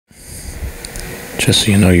Just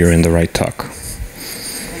so you know you're in the right talk.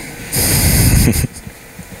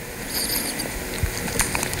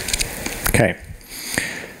 Okay.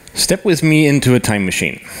 Step with me into a time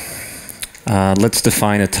machine. Let's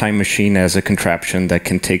define a time machine as a contraption that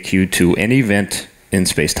can take you to any event in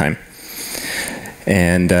space-time.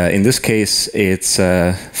 And in this case, it's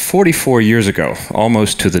 44 years ago,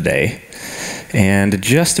 almost to the day, and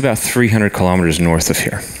just about 300 kilometers north of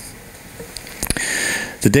here.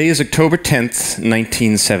 The day is October 10th,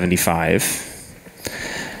 1975.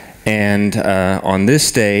 And on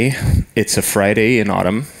this day, it's a Friday in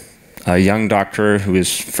autumn. A young doctor who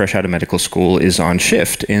is fresh out of medical school is on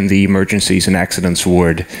shift in the emergencies and accidents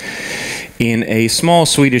ward in a small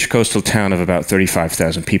Swedish coastal town of about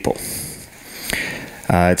 35,000 people.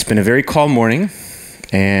 It's been a very calm morning,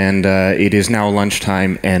 and it is now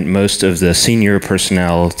lunchtime, and most of the senior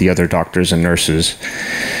personnel, the other doctors and nurses,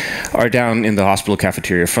 are down in the hospital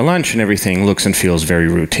cafeteria for lunch, and everything looks and feels very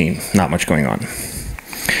routine. Not much going on.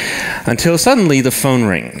 Until suddenly the phone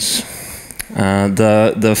rings.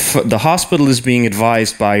 The hospital is being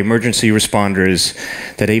advised by emergency responders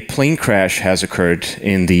that a plane crash has occurred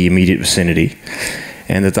in the immediate vicinity,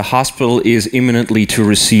 and that the hospital is imminently to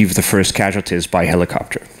receive the first casualties by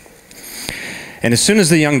helicopter. And as soon as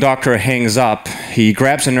the young doctor hangs up, he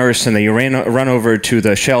grabs a nurse and they run over to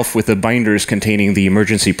the shelf with the binders containing the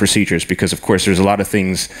emergency procedures, because of course there's a lot of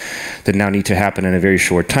things that now need to happen in a very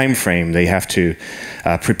short time frame. They have to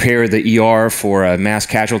prepare the ER for a mass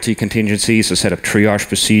casualty contingency, so set up triage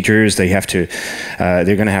procedures. They have to,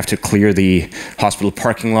 they're going to have to clear the hospital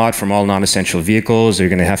parking lot from all non-essential vehicles. They're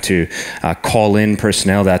going to have to call in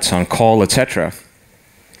personnel that's on call, etc.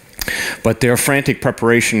 But their frantic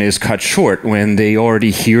preparation is cut short when they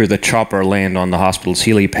already hear the chopper land on the hospital's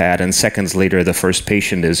helipad, and seconds later the first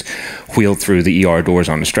patient is wheeled through the ER doors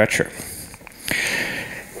on a stretcher.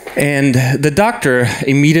 And the doctor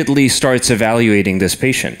immediately starts evaluating this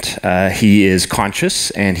patient. He is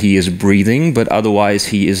conscious and he is breathing, but otherwise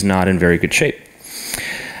he is not in very good shape.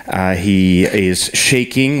 He is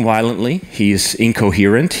shaking violently, he's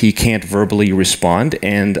incoherent, he can't verbally respond,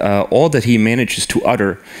 and all that he manages to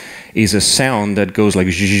utter is a sound that goes like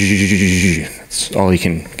zzzz. That's all he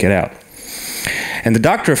can get out. And the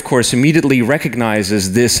doctor, of course, immediately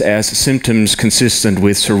recognizes this as symptoms consistent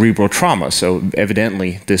with cerebral trauma. So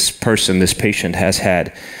evidently this person, this patient, has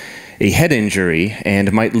had a head injury and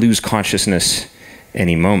might lose consciousness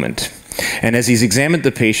any moment. And as he's examined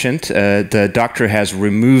the patient, the doctor has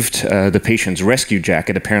removed the patient's rescue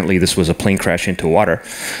jacket. Apparently this was a plane crash into water.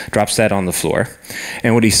 Drops that on the floor.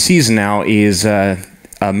 And what he sees now is a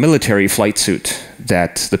military flight suit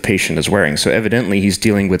that the patient is wearing. So evidently he's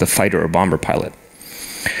dealing with a fighter or bomber pilot.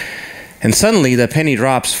 And suddenly the penny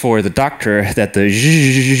drops for the doctor that the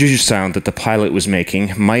zzzz sound that the pilot was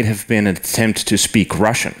making might have been an attempt to speak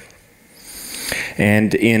Russian.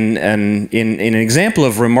 And in an example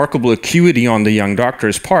of remarkable acuity on the young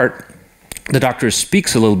doctor's part, the doctor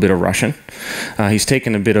speaks a little bit of Russian. He's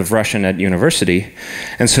taken a bit of Russian at university.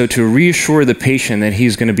 And so to reassure the patient that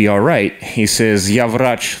he's going to be all right, he says, "Я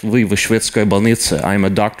врач, вы в шведской больнице." I'm a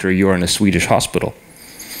doctor, you're in a Swedish hospital.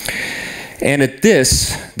 And at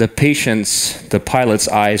this, the pilot's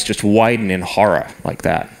eyes just widen in horror like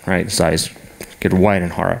that, right? His eyes get wide in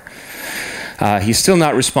horror. He's still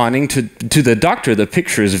not responding. To the doctor, the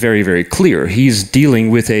picture is very, very clear. He's dealing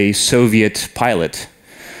with a Soviet pilot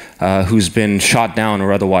who's been shot down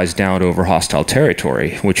or otherwise downed over hostile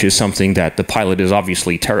territory, which is something that the pilot is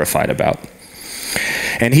obviously terrified about.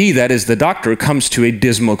 And he, that is the doctor, comes to a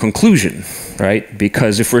dismal conclusion, right?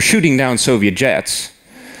 Because if we're shooting down Soviet jets,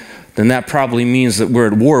 then that probably means that we're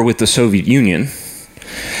at war with the Soviet Union.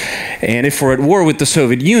 And if we're at war with the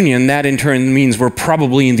Soviet Union, that in turn means we're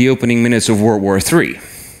probably in the opening minutes of World War III,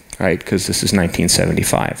 right? Because this is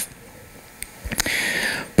 1975.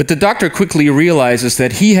 But the doctor quickly realizes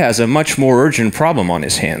that he has a much more urgent problem on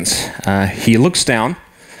his hands. He looks down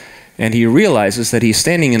and he realizes that he's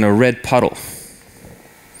standing in a red puddle.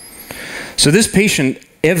 So this patient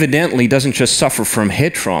evidently doesn't just suffer from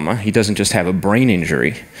head trauma, he doesn't just have a brain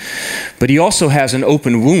injury, but he also has an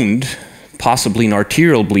open wound, possibly an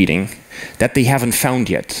arterial bleeding, that they haven't found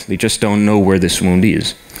yet. They just don't know where this wound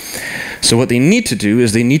is. So what they need to do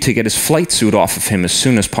is they need to get his flight suit off of him as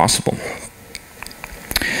soon as possible.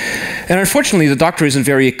 And unfortunately, the doctor isn't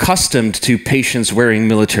very accustomed to patients wearing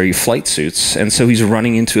military flight suits, and so he's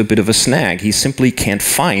running into a bit of a snag. He simply can't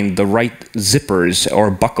find the right zippers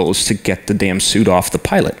or buckles to get the damn suit off the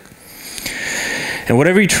pilot. And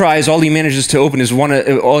whatever he tries, all he manages to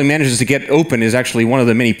get open is actually one of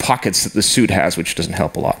the many pockets that the suit has, which doesn't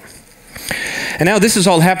help a lot. And now this is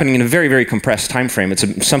all happening in a very, very compressed time frame. It's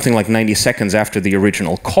something like 90 seconds after the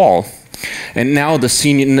original call. And now the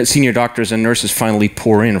senior doctors and nurses finally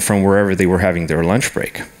pour in from wherever they were having their lunch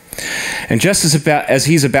break. And just as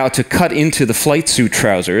he's about to cut into the flight suit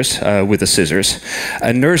trousers with the scissors,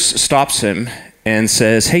 a nurse stops him and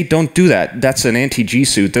says, "Hey, don't do that. That's an anti-G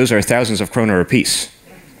suit. Those are thousands of kroner apiece."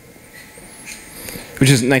 Which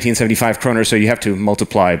is 1975 kroner, so you have to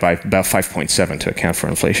multiply by about 5.7 to account for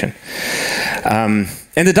inflation. And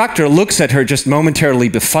the doctor looks at her just momentarily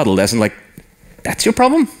befuddled, as in like, "That's your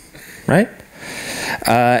problem?" Right?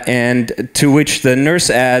 And to which the nurse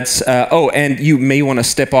adds, "Oh, and you may want to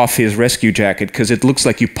step off his rescue jacket because it looks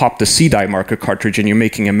like you popped the C-dye marker cartridge and you're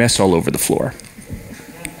making a mess all over the floor."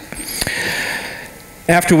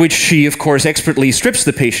 After which she, of course, expertly strips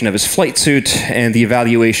the patient of his flight suit, and the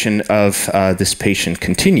evaluation of this patient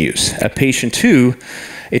continues. A patient who,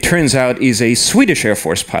 it turns out, is a Swedish Air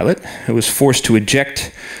Force pilot who was forced to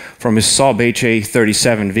eject from his Saab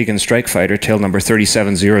HA-37 Viggen strike fighter, tail number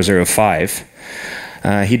 37005.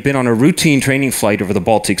 He'd been on a routine training flight over the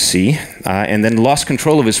Baltic Sea and then lost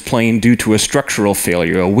control of his plane due to a structural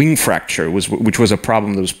failure, a wing fracture, which was a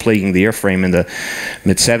problem that was plaguing the airframe in the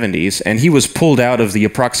mid-70s. And he was pulled out of the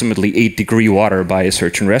approximately 8-degree water by a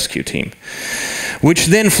search and rescue team, which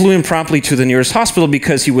then flew him promptly to the nearest hospital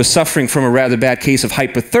because he was suffering from a rather bad case of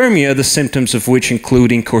hypothermia, the symptoms of which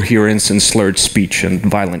include incoherence and slurred speech and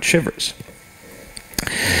violent shivers.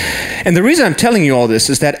 And the reason I'm telling you all this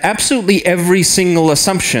is that absolutely every single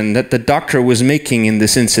assumption that the doctor was making in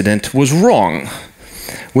this incident was wrong,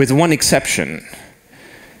 with one exception.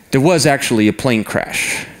 There was actually a plane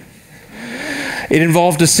crash. It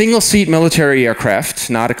involved a single-seat military aircraft,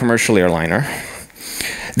 not a commercial airliner.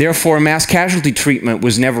 Therefore, mass casualty treatment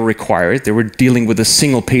was never required. They were dealing with a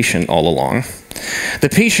single patient all along. The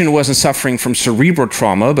patient wasn't suffering from cerebral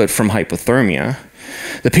trauma, but from hypothermia.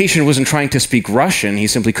 The patient wasn't trying to speak Russian. He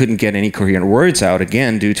simply couldn't get any coherent words out,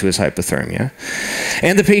 again, due to his hypothermia.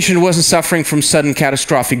 And the patient wasn't suffering from sudden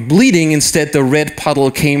catastrophic bleeding. Instead, the red puddle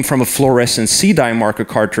came from a fluorescent C-dye marker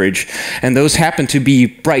cartridge, and those happen to be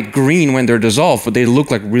bright green when they're dissolved, but they look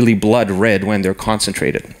like really blood red when they're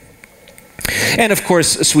concentrated. And of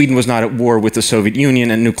course, Sweden was not at war with the Soviet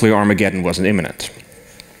Union, and nuclear Armageddon wasn't imminent.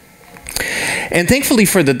 And thankfully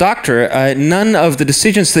for the doctor, none of the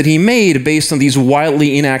decisions that he made based on these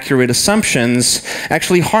wildly inaccurate assumptions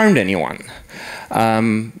actually harmed anyone.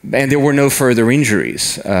 And there were no further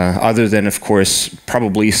injuries, other than, of course,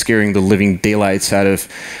 probably scaring the living daylights out of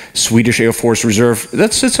Swedish Air Force Reserve.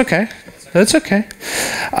 It's okay. That's okay.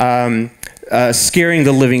 Scaring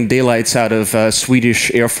the living daylights out of Swedish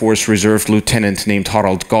Air Force Reserve Lieutenant named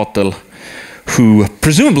Harald Gottel, who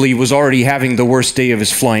presumably was already having the worst day of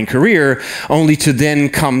his flying career, only to then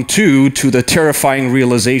come to the terrifying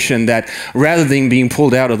realization that rather than being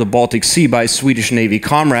pulled out of the Baltic Sea by Swedish Navy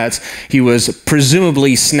comrades, he was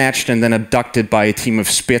presumably snatched and then abducted by a team of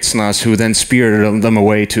Spetsnaz who then spirited them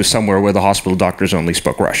away to somewhere where the hospital doctors only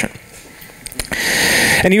spoke Russian.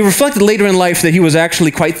 And he reflected later in life that he was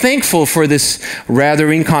actually quite thankful for this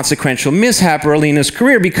rather inconsequential mishap early in his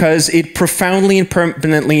career because it profoundly and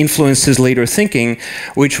permanently influenced his later thinking,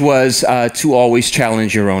 which was to always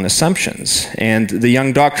challenge your own assumptions. And the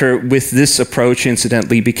young doctor, with this approach,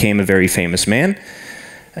 incidentally, became a very famous man.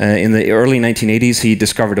 In the early 1980s, he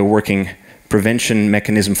discovered a working prevention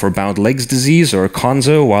mechanism for bound legs disease, or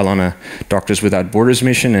CONZO, while on a Doctors Without Borders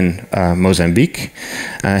mission in Mozambique.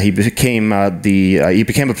 He became a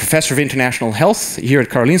professor of international health here at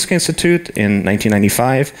Karolinska Institute in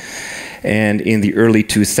 1995, and in the early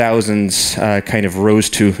 2000s kind of rose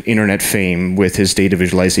to internet fame with his data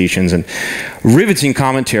visualizations and riveting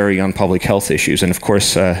commentary on public health issues. And of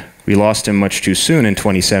course, we lost him much too soon in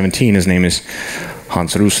 2017. His name is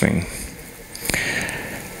Hans Rosling.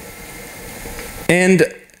 And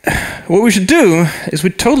what we should do is we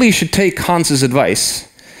totally should take Hans's advice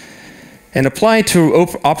and apply it to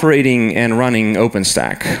operating and running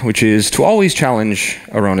OpenStack, which is to always challenge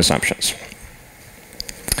our own assumptions.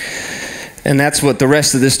 And that's what the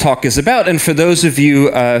rest of this talk is about. And for those of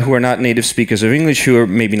you who are not native speakers of English, who are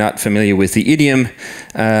maybe not familiar with the idiom,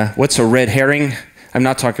 what's a red herring? I'm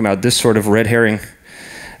not talking about this sort of red herring.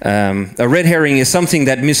 A red herring is something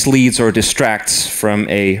that misleads or distracts from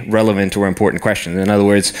a relevant or important question. In other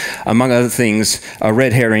words, among other things, a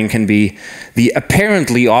red herring can be the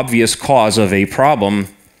apparently obvious cause of a problem,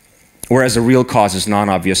 whereas the real cause is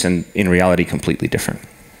non-obvious and in reality completely different.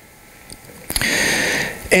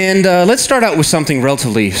 And let's start out with something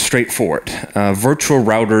relatively straightforward. Virtual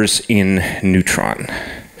routers in Neutron.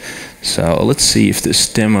 So let's see if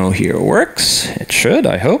this demo here works. It should,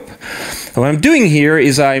 I hope. What I'm doing here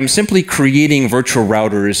is I'm simply creating virtual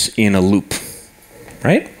routers in a loop,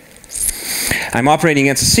 right? I'm operating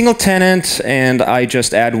against a single tenant, and I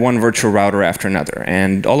just add one virtual router after another.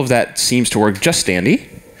 And all of that seems to work just dandy,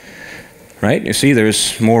 right? You see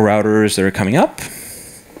there's more routers that are coming up,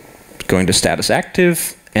 going to status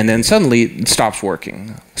active, and then suddenly it stops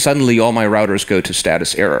working. Suddenly all my routers go to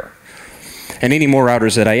status error. And any more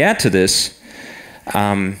routers that I add to this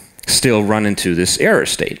still run into this error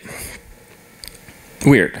state.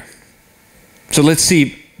 Weird. So let's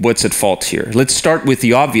see what's at fault here. Let's start with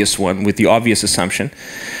the obvious one, with the obvious assumption,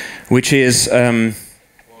 which is I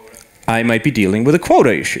might be dealing with a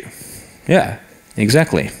quota issue. Yeah,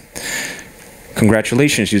 exactly.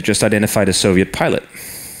 Congratulations, you just identified a Soviet pilot.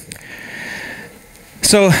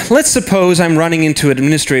 So let's suppose I'm running into an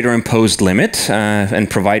administrator-imposed limit, and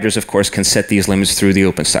providers, of course, can set these limits through the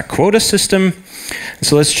OpenStack quota system.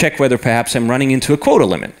 So let's check whether perhaps I'm running into a quota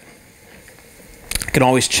limit. I can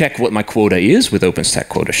always check what my quota is with OpenStack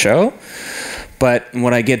quota show, but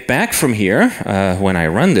what I get back from here when I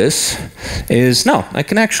run this is, no, I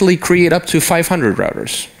can actually create up to 500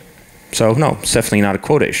 routers. So no, it's definitely not a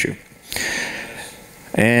quota issue.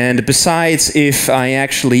 And besides, if I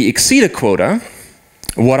actually exceed a quota,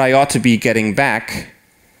 what I ought to be getting back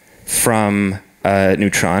from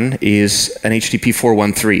Neutron is an HTTP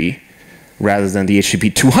 413 rather than the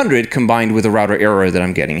HTTP 200 combined with a router error that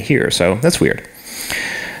I'm getting here. So that's weird.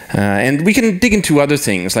 And we can dig into other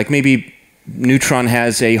things, like maybe Neutron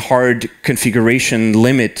has a hard configuration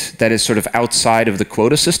limit that is sort of outside of the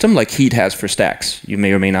quota system, like Heat has for stacks. You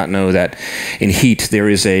may or may not know that in Heat there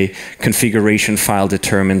is a configuration file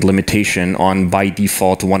determined limitation on by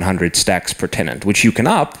default 100 stacks per tenant, which you can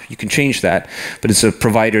up, you can change that, but it's a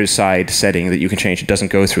provider side setting that you can change. It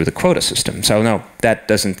doesn't go through the quota system. So no, that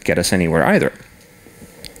doesn't get us anywhere either.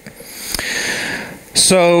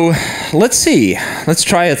 So let's see, let's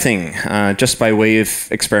try a thing just by way of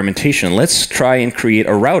experimentation. Let's try and create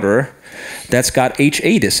a router that's got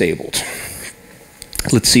HA disabled.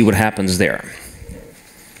 Let's see what happens there.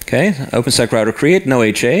 Okay, OpenStack router create, no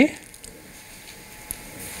HA.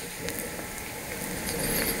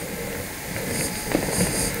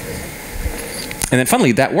 And then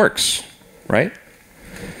finally that works, right?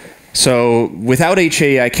 So without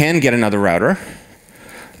HA I can get another router.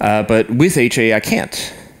 But with HA, I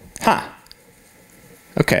can't. Huh.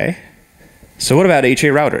 Okay. So what about HA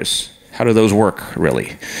routers? How do those work,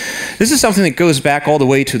 really? This is something that goes back all the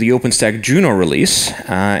way to the OpenStack Juno release.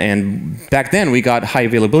 And back then, we got high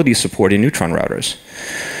availability support in Neutron routers.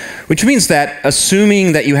 Which means that,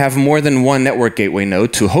 assuming that you have more than one network gateway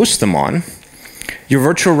node to host them on, your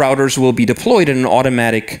virtual routers will be deployed in an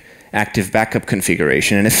automatic active backup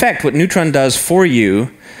configuration. In effect, what Neutron does for you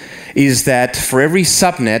is that for every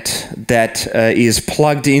subnet that is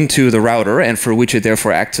plugged into the router and for which it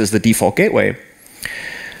therefore acts as the default gateway,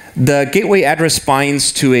 the gateway address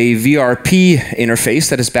binds to a VRP interface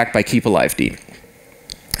that is backed by Keep Alive D.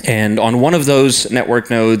 And on one of those network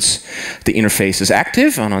nodes, the interface is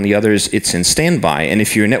active, and on the others, it's in standby. And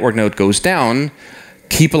if your network node goes down,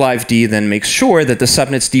 Keep Alive D then makes sure that the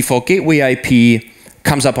subnet's default gateway IP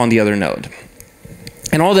comes up on the other node.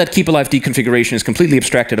 And all that Keep Alive D configuration is completely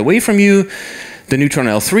abstracted away from you. The Neutron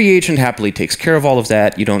L3 agent happily takes care of all of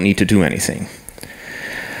that. You don't need to do anything.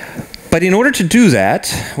 But in order to do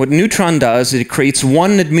that, what Neutron does is it creates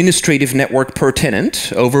one administrative network per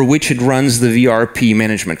tenant over which it runs the VRP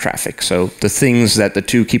management traffic. So the things that the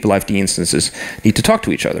two Keep Alive D instances need to talk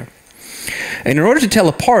to each other. And in order to tell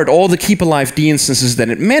apart all the Keep Alive D instances that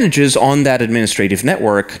it manages on that administrative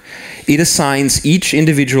network, it assigns each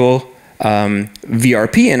individual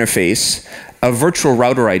VRP interface a virtual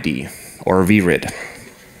router ID, or VRID.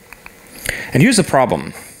 And here's the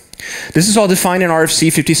problem. This is all defined in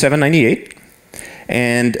RFC 5798,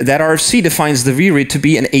 and that RFC defines the VRID to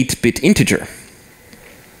be an 8-bit integer.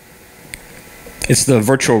 It's the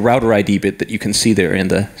virtual router ID bit that you can see there in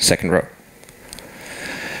the second row.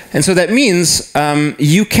 And so that means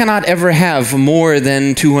you cannot ever have more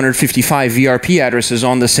than 255 VRP addresses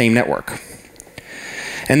on the same network.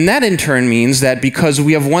 And that in turn means that because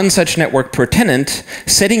we have one such network per tenant,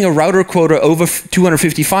 setting a router quota over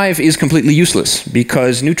 255 is completely useless,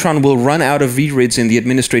 because Neutron will run out of VRIDs in the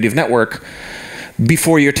administrative network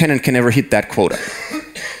before your tenant can ever hit that quota.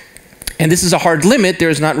 And this is a hard limit.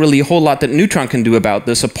 There's not really a whole lot that Neutron can do about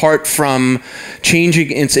this, apart from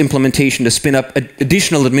changing its implementation to spin up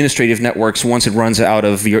additional administrative networks once it runs out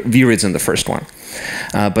of VRIDs in the first one.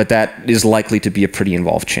 But that is likely to be a pretty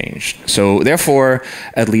involved change. So therefore,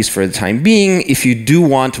 at least for the time being, if you do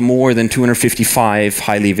want more than 255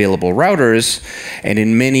 highly available routers, and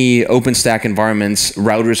in many OpenStack environments,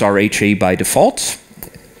 routers are HA by default.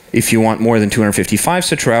 If you want more than 255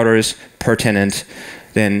 such routers per tenant,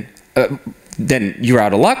 then you're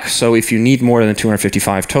out of luck. So if you need more than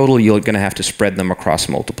 255 total, you're going to have to spread them across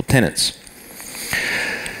multiple tenants.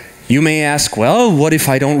 You may ask, well, what if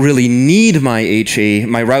I don't really need my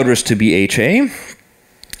routers to be HA?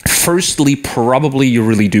 Firstly, probably you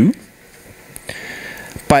really do.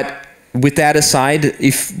 But with that aside,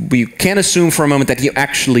 if we can assume for a moment that you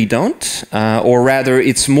actually don't, or rather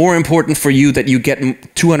it's more important for you that you get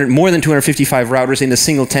more than 255 routers in a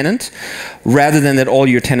single tenant, rather than that all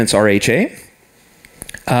your tenants are HA,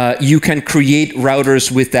 you can create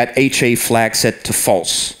routers with that HA flag set to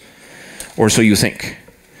false, or so you think.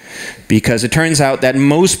 Because it turns out that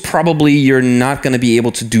most probably you're not going to be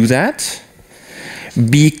able to do that,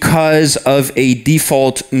 because of a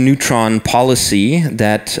default Neutron policy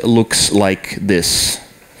that looks like this.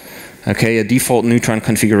 Okay, a default Neutron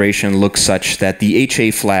configuration looks such that the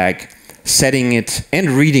HA flag, setting it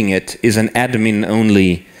and reading it, is an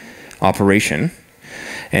admin-only operation.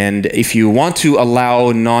 And if you want to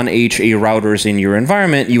allow non-HA routers in your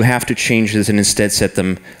environment, you have to change this and instead set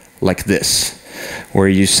them like this, where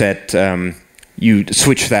you set, you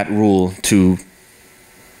switch that rule to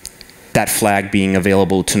that flag being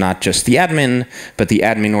available to not just the admin, but the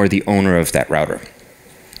admin or the owner of that router.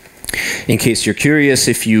 In case you're curious,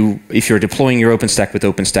 if you're deploying your OpenStack with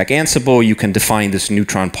OpenStack Ansible, you can define this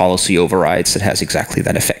Neutron policy overrides that has exactly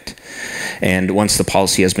that effect. And once the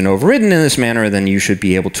policy has been overridden in this manner, then you should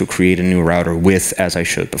be able to create a new router with, as I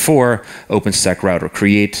showed before, OpenStack router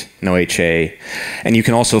create, no HA. And you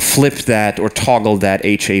can also flip that or toggle that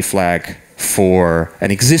HA flag for an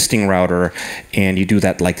existing router, and you do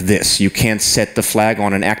that like this. You can't set the flag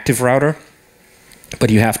on an active router, but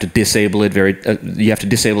you have to disable it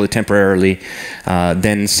temporarily,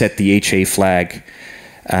 then set the HA flag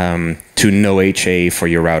to no HA for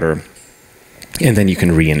your router, and then you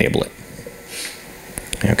can re-enable it.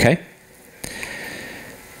 Okay?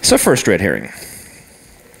 So first red herring.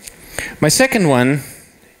 My second one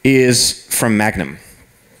is from Magnum.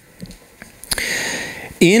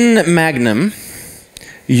 In Magnum,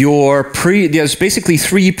 there's basically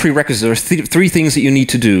three prerequisites, or three things that you need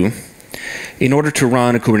to do in order to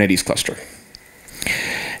run a Kubernetes cluster.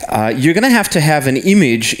 You're going to have an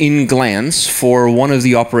image in Glance for one of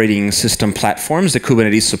the operating system platforms that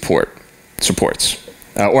Kubernetes supports.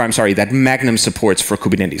 Or I'm sorry, that Magnum supports for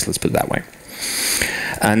Kubernetes, let's put it that way.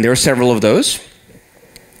 And there are several of those.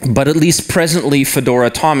 But at least presently, Fedora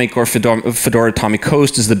Atomic or Fedora Atomic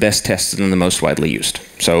Host is the best tested and the most widely used.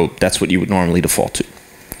 So that's what you would normally default to.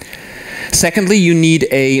 Secondly, you need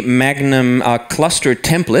a Magnum cluster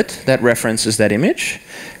template that references that image.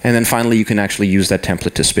 And then finally, you can actually use that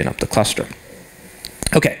template to spin up the cluster.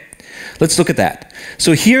 Okay, let's look at that.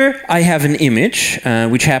 So here I have an image,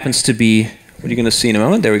 which happens to be, what you're going to see in a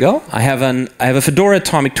moment. There we go. I have a Fedora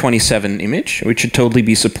Atomic 27 image, which should totally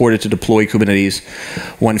be supported to deploy Kubernetes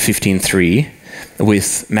 1.15.3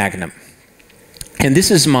 with Magnum. And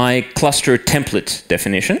this is my cluster template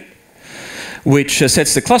definition, which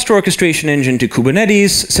sets the cluster orchestration engine to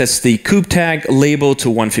Kubernetes, sets the kube tag label to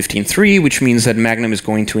 1.15.3, which means that Magnum is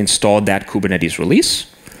going to install that Kubernetes release.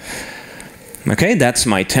 Okay, that's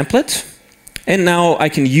my template. And now I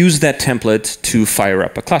can use that template to fire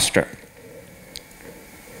up a cluster.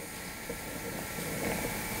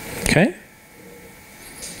 Okay.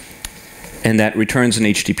 And that returns an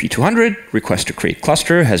HTTP 200, request to create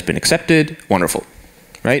cluster has been accepted, wonderful,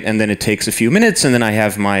 right? And then it takes a few minutes, and then I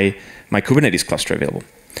have my Kubernetes cluster available.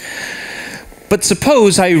 But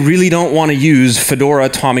suppose I really don't want to use Fedora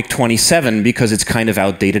Atomic 27 because it's kind of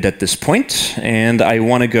outdated at this point, and I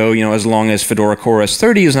want to go, as long as Fedora CoreOS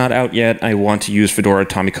 30 is not out yet, I want to use Fedora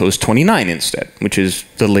Atomic Host 29 instead, which is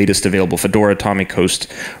the latest available Fedora Atomic Host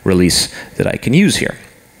release that I can use here.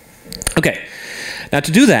 Okay, now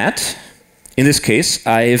to do that, in this case,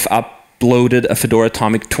 I've uploaded a Fedora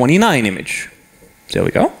Atomic 29 image. So there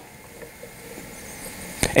we go.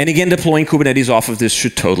 And again, deploying Kubernetes off of this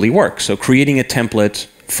should totally work. So creating a template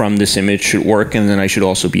from this image should work, and then I should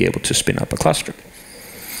also be able to spin up a cluster.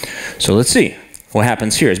 So let's see what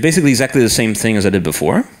happens here. It's basically exactly the same thing as I did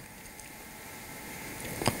before.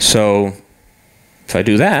 So if I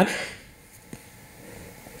do that,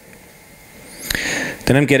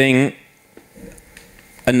 then I'm getting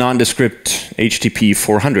a nondescript HTTP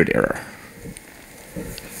 400 error.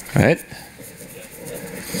 Right?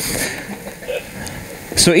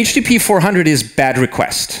 So HTTP 400 is bad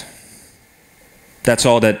request. That's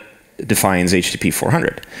all that defines HTTP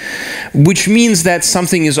 400. Which means that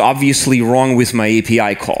something is obviously wrong with my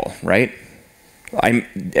API call, right? I'm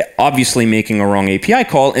obviously making a wrong API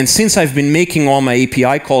call, and since I've been making all my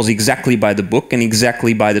API calls exactly by the book and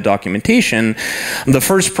exactly by the documentation, the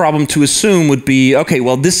first problem to assume would be, okay,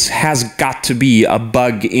 well, this has got to be a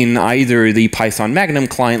bug in either the Python Magnum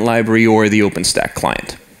client library or the OpenStack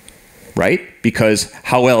client, right? Because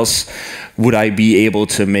how else would I be able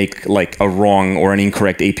to make like a wrong or an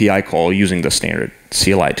incorrect API call using the standard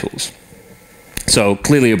CLI tools? So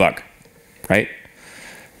clearly a bug, right?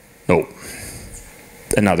 No.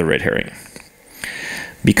 Another red herring.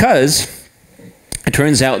 Because it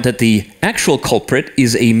turns out that the actual culprit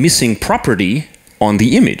is a missing property on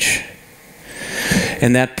the image.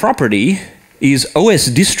 And that property is OS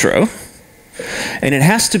distro, and it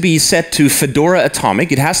has to be set to Fedora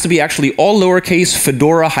Atomic. It has to be actually all lowercase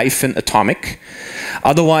Fedora-Atomic.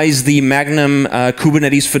 Otherwise, the Magnum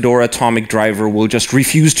Kubernetes Fedora Atomic driver will just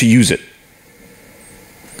refuse to use it,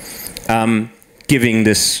 giving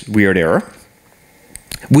this weird error,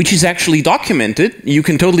 which is actually documented. You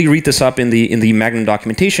can totally read this up in the Magnum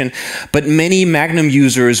documentation, but many Magnum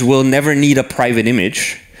users will never need a private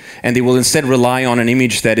image, and they will instead rely on an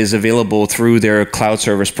image that is available through their cloud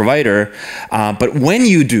service provider. But when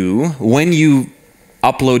you do, when you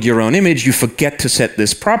upload your own image, you forget to set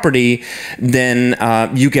this property, then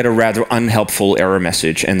you get a rather unhelpful error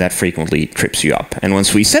message, and that frequently trips you up. And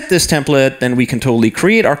once we set this template, then we can totally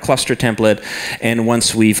create our cluster template, and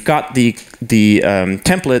once we've got the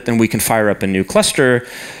template, then we can fire up a new cluster,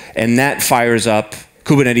 and that fires up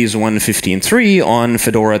Kubernetes 1.15.3 on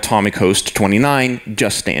Fedora Atomic Host 29,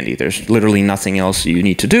 just dandy. There's literally nothing else you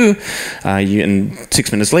need to do. And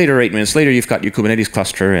 6 minutes later, 8 minutes later, you've got your Kubernetes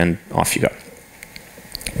cluster, and off you go.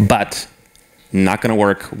 But not going to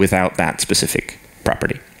work without that specific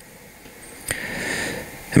property.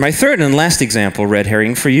 And my third and last example, red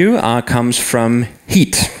herring for you, comes from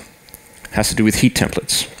Heat. It has to do with Heat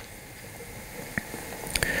templates.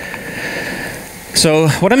 So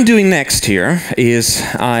what I'm doing next here is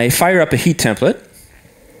I fire up a Heat template,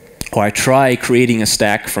 or I try creating a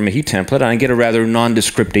stack from a Heat template, and I get a rather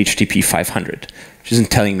nondescript HTTP 500, which isn't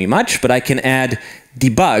telling me much, but I can add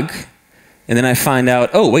debug, and then I find out,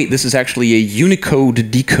 oh, wait, this is actually a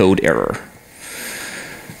Unicode decode error.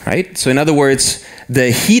 Right? So in other words,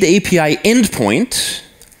 the Heat API endpoint,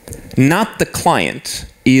 not the client,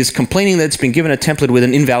 is complaining that it's been given a template with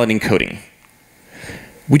an invalid encoding.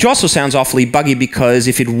 Which also sounds awfully buggy, because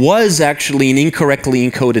if it was actually an incorrectly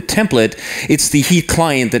encoded template, it's the Heat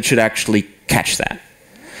client that should actually catch that.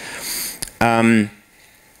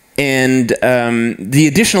 The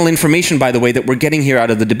additional information, by the way, that we're getting here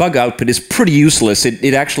out of the debug output is pretty useless.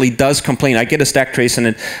 It actually does complain. I get a stack trace,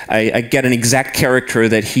 and I get an exact character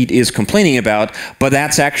that Heat is complaining about, but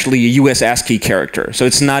that's actually a US ASCII character. So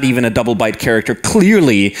it's not even a double byte character.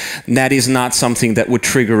 Clearly, that is not something that would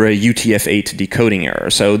trigger a UTF-8 decoding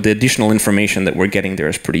error. So the additional information that we're getting there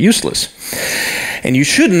is pretty useless. And you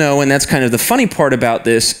should know, and that's kind of the funny part about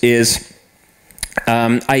this, is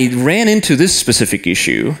I ran into this specific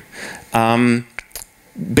issue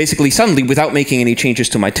basically suddenly without making any changes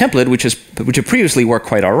to my template, which had previously worked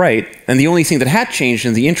quite all right. And the only thing that had changed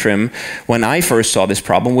in the interim when I first saw this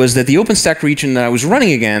problem was that the OpenStack region that I was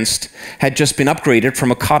running against had just been upgraded from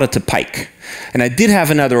Okata to Pike. And I did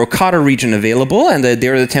have another Okata region available, and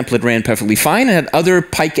there the template ran perfectly fine, and had other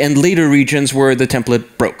Pike and later regions where the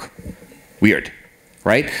template broke. Weird.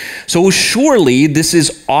 Right? So surely this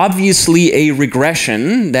is obviously a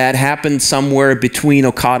regression that happened somewhere between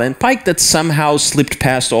Okata and Pike that somehow slipped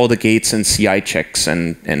past all the gates and CI checks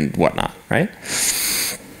and whatnot, right?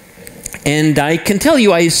 And I can tell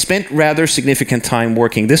you I spent rather significant time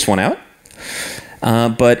working this one out.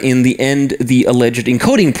 But in the end, the alleged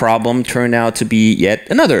encoding problem turned out to be yet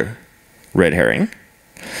another red herring.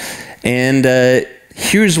 And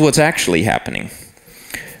here's what's actually happening.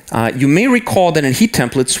 You may recall that in Heat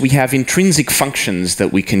templates we have intrinsic functions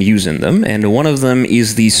that we can use in them, and one of them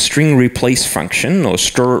is the string replace function, or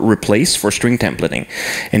stir replace for string templating.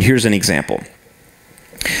 And here's an example.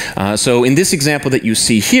 So in this example that you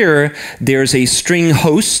see here, there's a string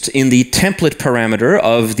host in the template parameter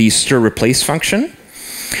of the stir replace function,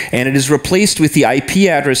 and it is replaced with the IP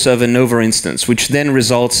address of a Nova instance, which then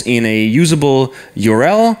results in a usable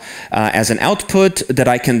URL as an output that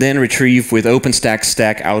I can then retrieve with OpenStack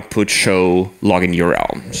stack output show login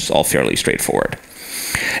URL. It's all fairly straightforward.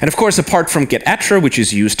 And of course, apart from getAttra, which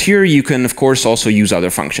is used here, you can of course also use other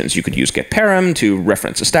functions. You could use getParam to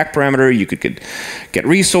reference a stack parameter. You could get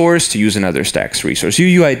resource to use another stack's resource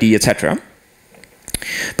UUID, etc.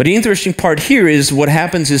 But the interesting part here is what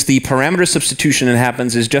happens is the parameter substitution that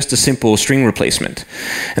happens is just a simple string replacement.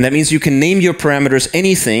 And that means you can name your parameters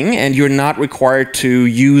anything, and you're not required to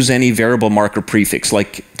use any variable marker prefix,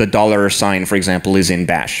 like the $sign, for example, is in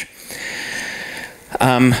bash.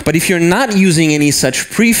 But if you're not using any such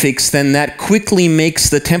prefix, then that quickly makes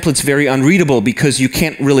the templates very unreadable, because you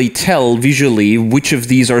can't really tell visually which of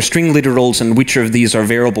these are string literals and which of these are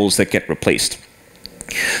variables that get replaced.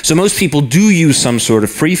 So most people do use some sort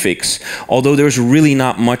of prefix, although there's really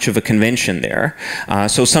not much of a convention there.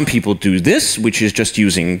 So some people do this, which is just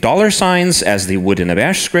using $signs as they would in a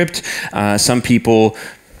bash script. Some people,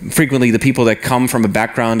 frequently the people that come from a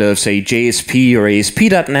background of, say, JSP or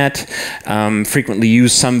ASP.NET, frequently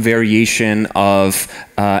use some variation of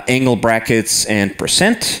angle brackets and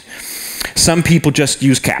 %. Some people just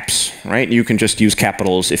use caps, right? You can just use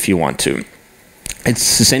capitals if you want to.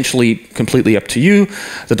 It's essentially completely up to you.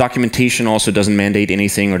 The documentation also doesn't mandate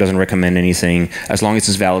anything or doesn't recommend anything. As long as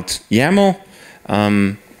it's valid YAML,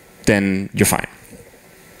 then you're fine.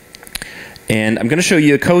 And I'm going to show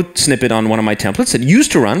you a code snippet on one of my templates that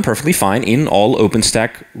used to run perfectly fine in all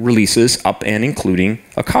OpenStack releases up and including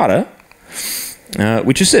Okada,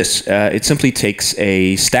 which is this. It simply takes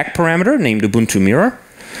a stack parameter named Ubuntu Mirror,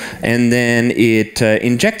 and then it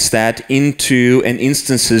injects that into an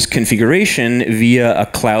instance's configuration via a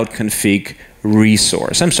cloud config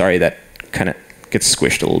resource. I'm sorry, that kind of gets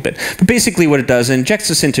squished a little bit. But basically what it does, it injects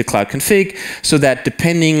this into cloud config so that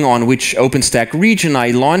depending on which OpenStack region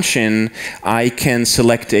I launch in, I can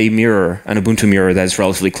select a mirror, an Ubuntu mirror that's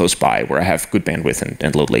relatively close by, where I have good bandwidth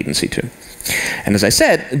and low latency too. And as I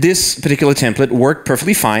said, this particular template worked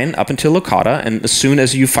perfectly fine up until Okada, and as soon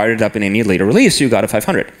as you fired it up in any later release, you got a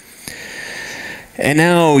 500. And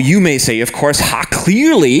now you may say, of course,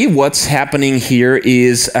 clearly what's happening here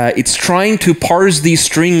is it's trying to parse the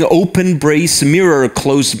string open brace mirror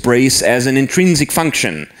close brace as an intrinsic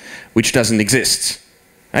function, which doesn't exist,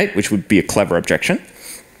 right? Which would be a clever objection.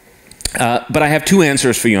 But I have two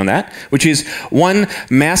answers for you on that, which is, one,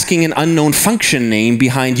 masking an unknown function name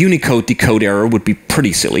behind Unicode decode error would be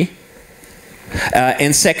pretty silly.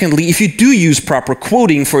 And secondly, if you do use proper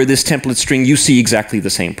quoting for this template string, you see exactly the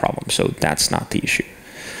same problem. So that's not the issue.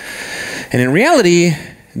 And in reality,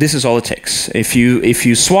 this is all it takes. If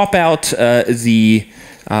you swap out the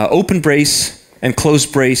open brace and close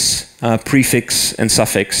brace prefix and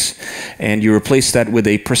suffix, and you replace that with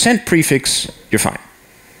a % prefix, you're fine.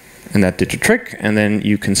 And that did the trick. And then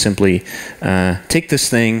you can simply take this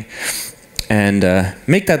thing and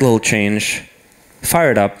make that little change,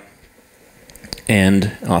 fire it up,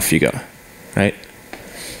 and off you go, right?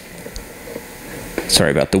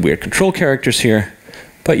 Sorry about the weird control characters here,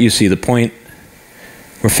 but you see the point.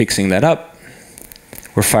 We're fixing that up.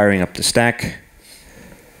 We're firing up the stack.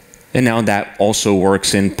 And now that also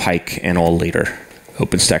works in Pike and all later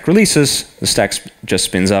OpenStack releases. The stack just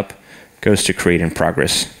spins up, goes to create in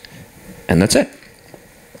progress, and that's it.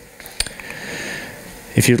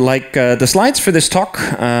 If you'd like the slides for this talk,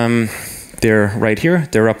 they're right here.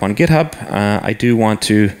 They're up on GitHub. I do want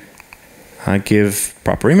to give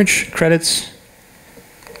proper image credits.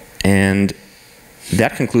 And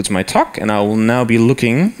that concludes my talk. And I will now be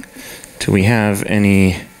looking, do we have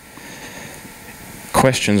any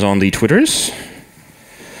questions on the Twitters?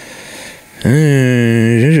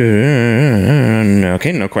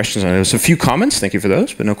 Okay, no questions. There's a few comments. Thank you for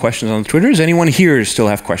those, but no questions on the Twitters. Anyone here still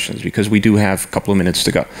have questions? Because we do have a couple of minutes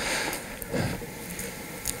to go.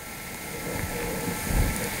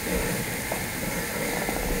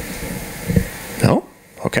 No?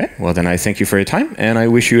 Okay, well then I thank you for your time, and I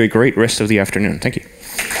wish you a great rest of the afternoon. Thank you.